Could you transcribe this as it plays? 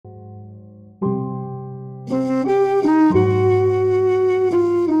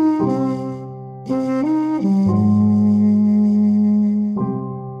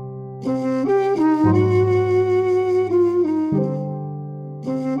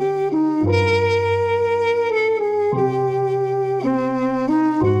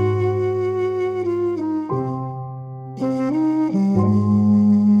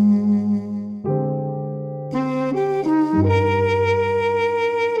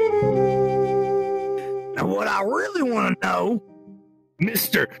I really want to know,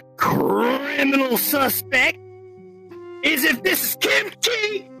 Mr. Criminal Suspect, is if this is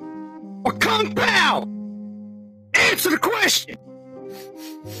kimchi or kung pao. Answer the question.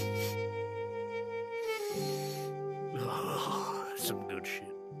 Some good shit.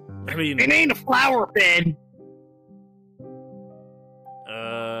 I mean, it ain't a flower bed.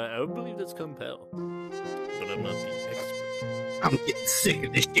 I would believe that's kung pao, but I'm not the expert. I'm getting sick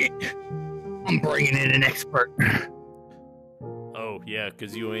of this shit. I'm bringing in an expert. Oh, yeah,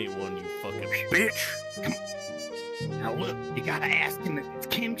 because you ain't one, you fucking bitch. Come on. Now look, you gotta ask him if it's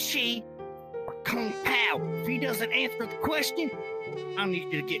kimchi or kung pao. If he doesn't answer the question, I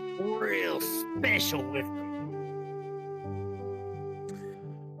need you to get real special with him.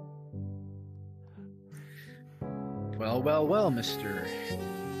 Well, Mr.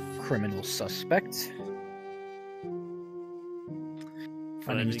 Criminal Suspect.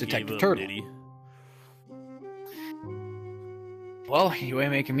 My name is Detective Turtle. Well, you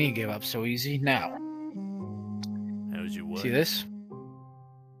ain't making me give up so easy now. How's your wife? See this?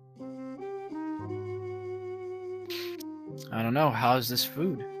 I don't know. How's this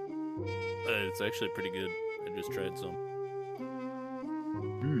food? It's actually pretty good. I just tried some.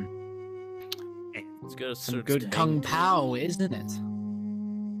 It's got a some good kung pao, isn't it?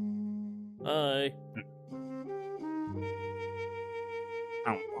 Hi.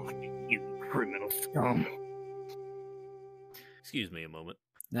 I don't like it, you criminal scum. Excuse me a moment.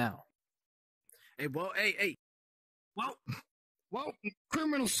 Now. Hey, Whoa,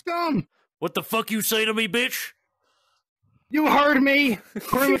 criminal scum! What the fuck you say to me, bitch? You heard me,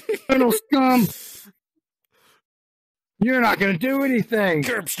 criminal scum! You're not gonna do anything!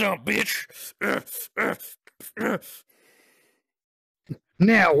 Curb stomp, bitch!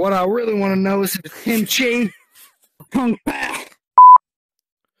 Now, what I really want to know is if it's kimchi or kung pao.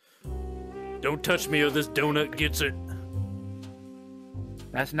 Don't touch me or this donut gets it.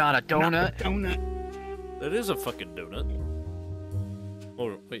 That's not a donut. Not a donut. That is a fucking donut.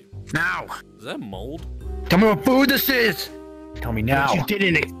 Oh, wait. Now! Is that mold? Tell me what food this is! Tell me now. What you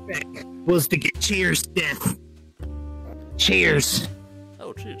didn't expect was to get cheers, death. Cheers.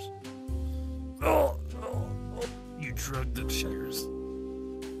 Oh, cheers. Oh, you drugged the cheers.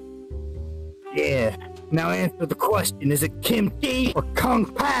 Yeah. Now answer the question. Is it kimchi or kung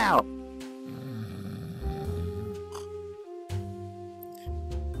pao?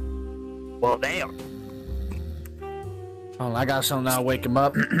 Well, damn. Oh, I got something that'll wake him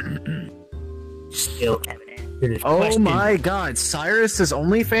up. Still haven't answered this Oh question. my god, Cyrus's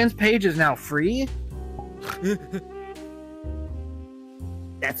OnlyFans page is now free?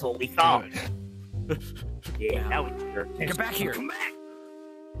 That's what we thought. Yeah, that was your attention. Get back here. Come back.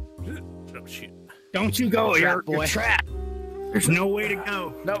 Oh, shit. Don't you go, Trap, you're boy. trapped. There's no way to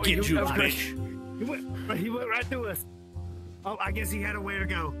go. No, Get you, bitch. He went right through us. Oh, I guess he had a way to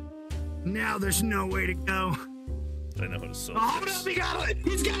go. Now there's no way to go. I know how to solve Hold this. up,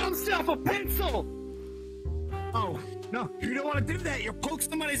 he's got himself a pencil. Oh, no, you don't want to do that. You'll poke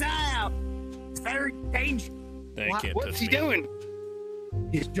somebody's eye out. It's very dangerous. What's he doing?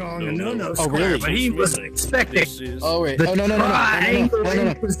 He's drawing a no-no square, really? but he wasn't expecting. Oh, wait. The Oh, no.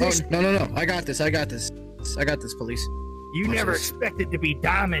 triangle position. No. I got this, police. You Watch never this. expected to be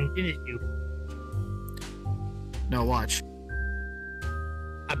Diamond, didn't you? No, watch.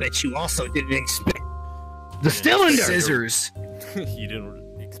 I bet you also didn't expect the cylinder. Scissors. You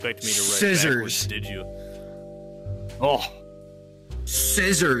didn't expect me to write Scissors. backwards, did you? Oh,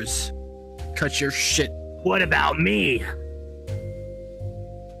 Scissors. Cut your shit. what about me?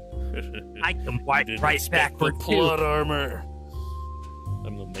 I can wipe You didn't right expect backward the too. plot armor.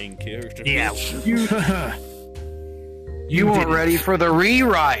 I'm the main character. Yeah, You weren't ready for the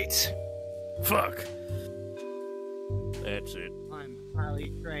rewrite. Fuck. That's it. I'm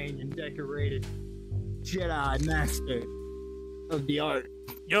highly trained and decorated Jedi Master of the art.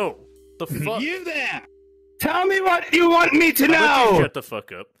 Yo, the fuck? You there? Tell me what you want me to How about you know. shut the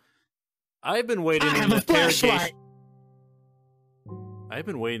fuck up. I've been waiting I in have the a flashlight. I've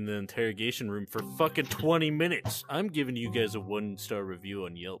been waiting in the interrogation room for fucking 20 minutes. I'm giving you guys a 1-star review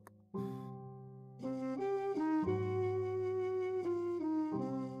on Yelp.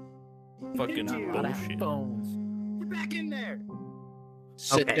 Fucking bullshit. Get back in there.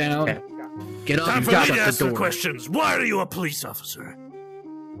 Sit Okay, down. okay. Get up Time and for me shut to the ask the door. questions. Why are you a police officer?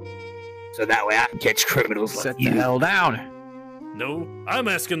 So that way I can catch criminals Sit like the you. hell down. No, I'm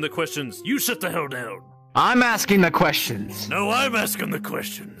asking the questions. You sit the hell down. I'm asking the questions. No, I'm asking the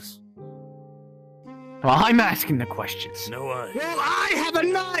questions. Well, I'm asking the questions. No, I. Well, I have a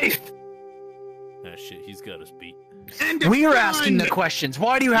knife. Ah, shit, he's got us beat. And We are gun. asking the questions.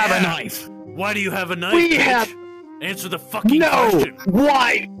 Why do you have a Yeah. knife? Why do you have a knife, We bitch? have... Answer the fucking No! question.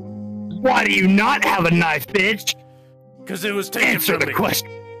 Why? Why do you not have a knife, bitch? Because it was taken Answer from the me. question.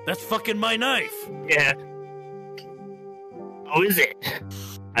 That's fucking my knife. Yeah. Oh, is it?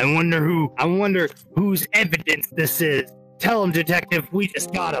 I wonder whose evidence this is. Tell him, detective, we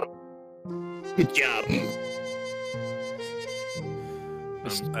just got him. Good job.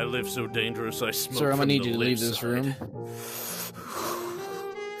 I live so dangerous, I smoke. Sir, I'm gonna from need the you to leave left this side. room.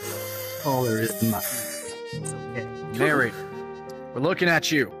 Oh, there is nothing. It's okay. Narrator, we're looking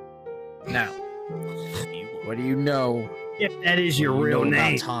at you. Now, what do you know? If that is your What do you real know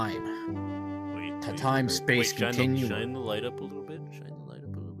name. about time? Wait, Time, space, continuum. Shine the light up a little bit. Shine the light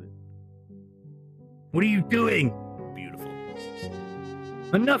up a little bit. What are you doing? Beautiful.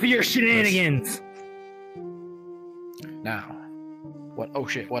 Enough of your shenanigans. Now,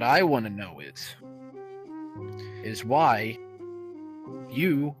 what I want to know is why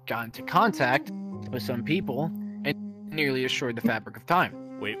you got into contact with some people and nearly destroyed the fabric of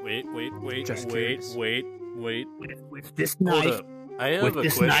time. Wait. Just curious. Wait. With this Hold knife. up. I have With a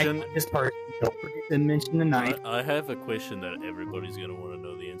this question. knife, this person. Don't forget to mention the knife. I have a question that everybody's gonna want to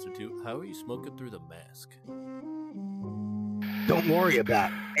know the answer to. How are you smoking through the mask? Don't worry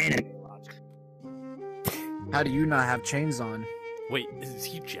about it. How do you not have chains on? Wait, is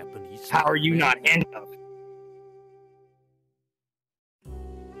he Japanese? How are you not handcuffed?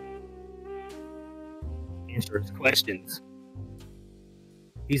 Answer his questions.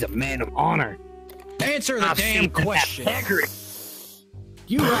 He's a man of honor. Answer the I've damn seen question. integrity.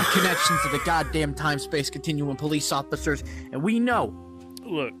 You have connections to the goddamn time-space continuum police officers, and we know.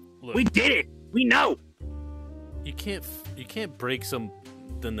 Look. We did it. We know. You can't break something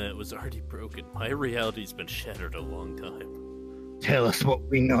that was already broken. My reality's been shattered a long time. Tell us what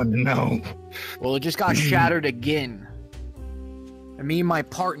we know to know. Well, it just got shattered again. And me and my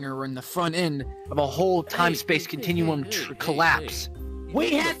partner were in the front end of a whole time-space continuum collapse.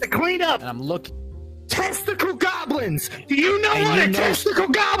 We had to clean up And I'm looking. testicle goblins. Do you know And what you a know- testicle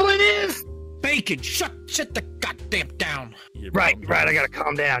goblin is? Bacon, shut the goddamn down. Right. I gotta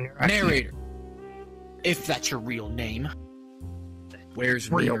calm down. Right. Narrator, if that's your real name,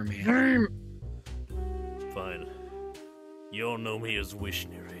 where's Real Reader Man? Fine. You all know me as Wish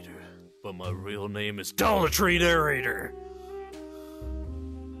Narrator, but my real name is Dollar Tree Narrator.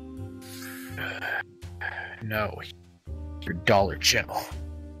 No, you're Dollar General.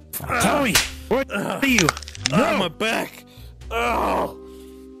 Tommy! What are you? My back! Oh!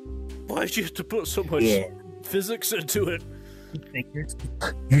 Why'd you have to put so much physics into it?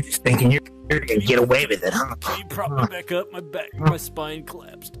 You're just thinking you're gonna get away with it, huh? Can you prop me back up? My spine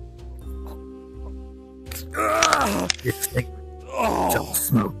collapsed. You're just thinking, Oh! don't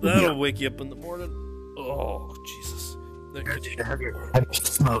smoke. That'll wake you up in the morning. Oh, Jesus. Have your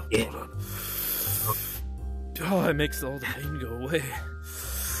smoke in. Hold on. Oh, it makes all the pain go away.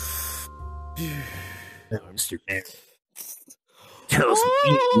 Mr. Narrator. Tell us what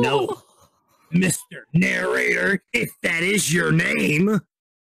you know. Mr. Narrator, if that is your name.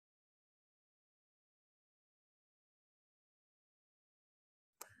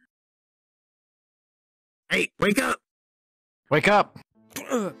 Hey, wake up! Wake up!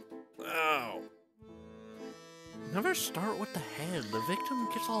 Ow. Never start with the head. The victim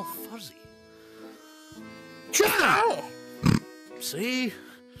gets all fuzzy. Shut up! See?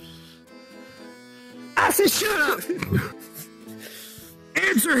 I said shut up!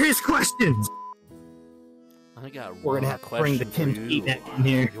 Answer his questions! I got We're gonna one have to bring the question for Tim you. Key back in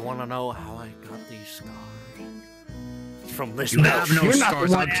here. You want to know how I got these scars? It's from this No, have no you're not scars.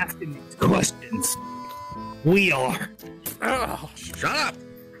 the one asking these questions. We are. Oh, Shut up!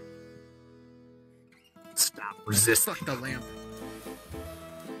 Stop resisting. Fuck the lamp.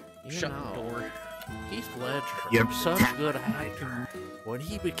 you Shut know, the door. Heath Ledger, Yep. such a good actor. When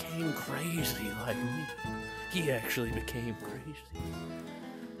he became crazy like me, he actually became crazy.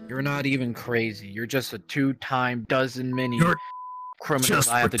 You're not even crazy. You're just a two-time dozen many You're criminals just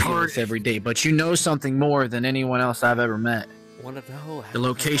I have to deal with retarded. every day. But you know something more than anyone else I've ever met. Want to know how The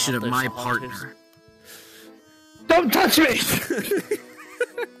location I of got my this partner. Don't touch me!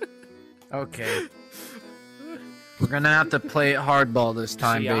 Okay. We're gonna have to play it hardball this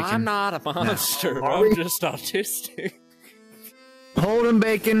time, See, Bacon. I'm not a monster. Are I'm we? just autistic. Hold him,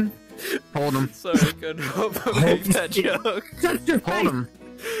 Bacon. Hold him. Sorry, I couldn't help but make that joke. Shut your Hold face! him.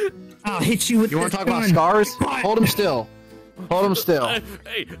 I'll hit you with You want this to talk about gun. scars? Quiet. Hold him still. Hold him still.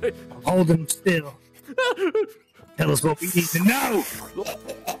 Hey, Hold him still. Tell us what we need to know.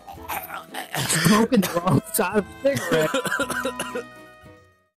 Smoking the wrong side of the cigarette.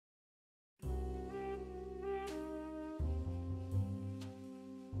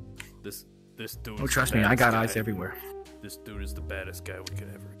 This dude. Oh, trust me, I got eyes everywhere. This dude is the baddest guy we could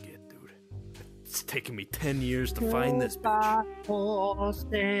ever get, dude. It's taken me 10 years to find this bitch.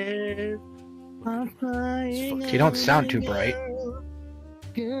 You don't sound too bright. Oh,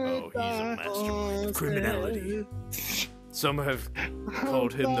 he's a mastermind of criminality. Some have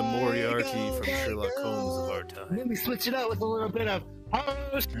called him the Moriarty from Sherlock Holmes of our time. Let me switch it up with a little bit of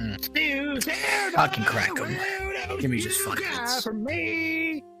Fucking crack him. Give me just 5 minutes. For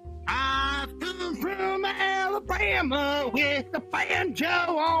me, I've come from Alabama with the banjo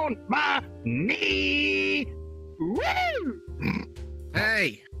on my knee. Woo!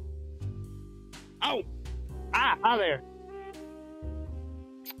 Hey! Oh! Hi there.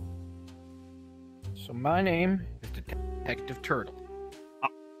 So my name is Detective Turtle.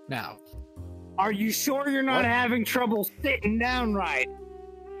 Now, are you sure you're not having trouble sitting down right?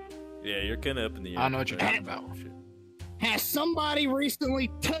 Yeah, you're kind of up in the air. I don't know what you're talking about. Has somebody recently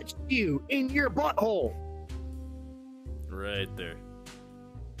touched you in your butthole? Right there.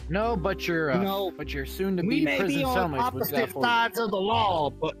 No, but you're soon to be prison on cellmates with that opposite sides of the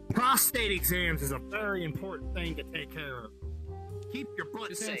law, but prostate exams is a very important thing to take care of. Keep your butt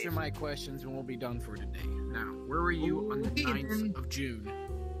Just safe. answer my questions and we'll be done for today. Now, where were you on the 9th of June?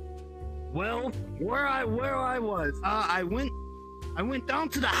 Well, where I was, I went down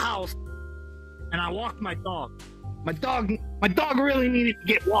to the house and I walked my dog. My dog really needed to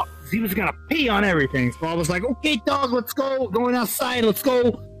get walked because he was gonna pee on everything. So I was like, "Okay, dog, let's go. We're going outside. Let's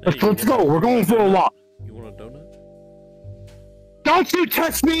go. Let's go. We're going for a walk." You want a donut? Don't you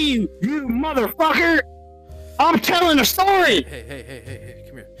touch me, you motherfucker! I'm telling a story. Hey,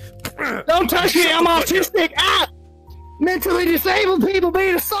 come here. Don't touch me. I'm autistic. Mentally disabled people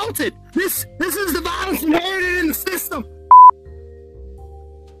being assaulted. This is the violence inherited in the system.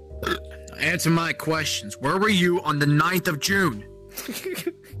 Answer my questions. Where were you on the 9th of June?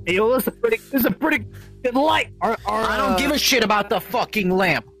 Hey, yo, this is a pretty good light. I don't give a shit about the fucking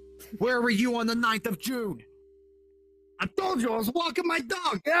lamp. Where were you on the 9th of June? I told you I was walking my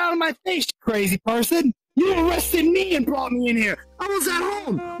dog. Get out of my face, you crazy person. You arrested me and brought me in here. I was at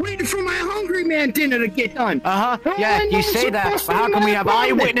home waiting for my hungry man dinner to get done. Yeah, you say that, but how come we have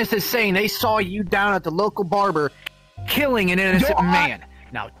eyewitnesses saying they saw you down at the local barber killing an innocent man?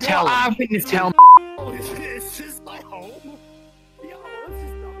 Now tell him. Tell me. It's just my home. Yo, this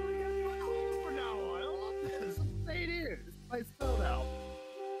is not my home for now on. I love this. Say it is. I spelled out.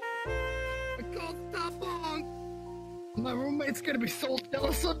 I can't stop long. My roommate's gonna be so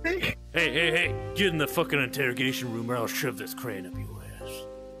jealous of me. Hey, get in the fucking interrogation room or I'll shove this crane up your ass.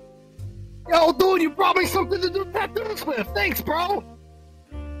 Yo, dude, you brought me something to do tattoos with. Thanks, bro.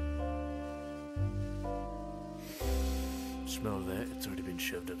 Smell that? It's already been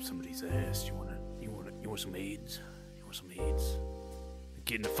shoved up somebody's ass. You want some AIDS? You want some AIDS?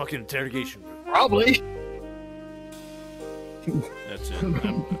 Get in the fucking interrogation room. Probably. That's it.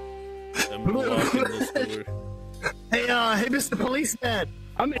 I'm locking this door. Hey, Mr. Policeman.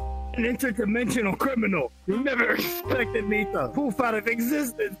 I'm an interdimensional criminal. You never expected me to poof out of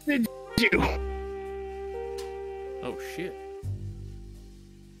existence, did you? Oh, shit.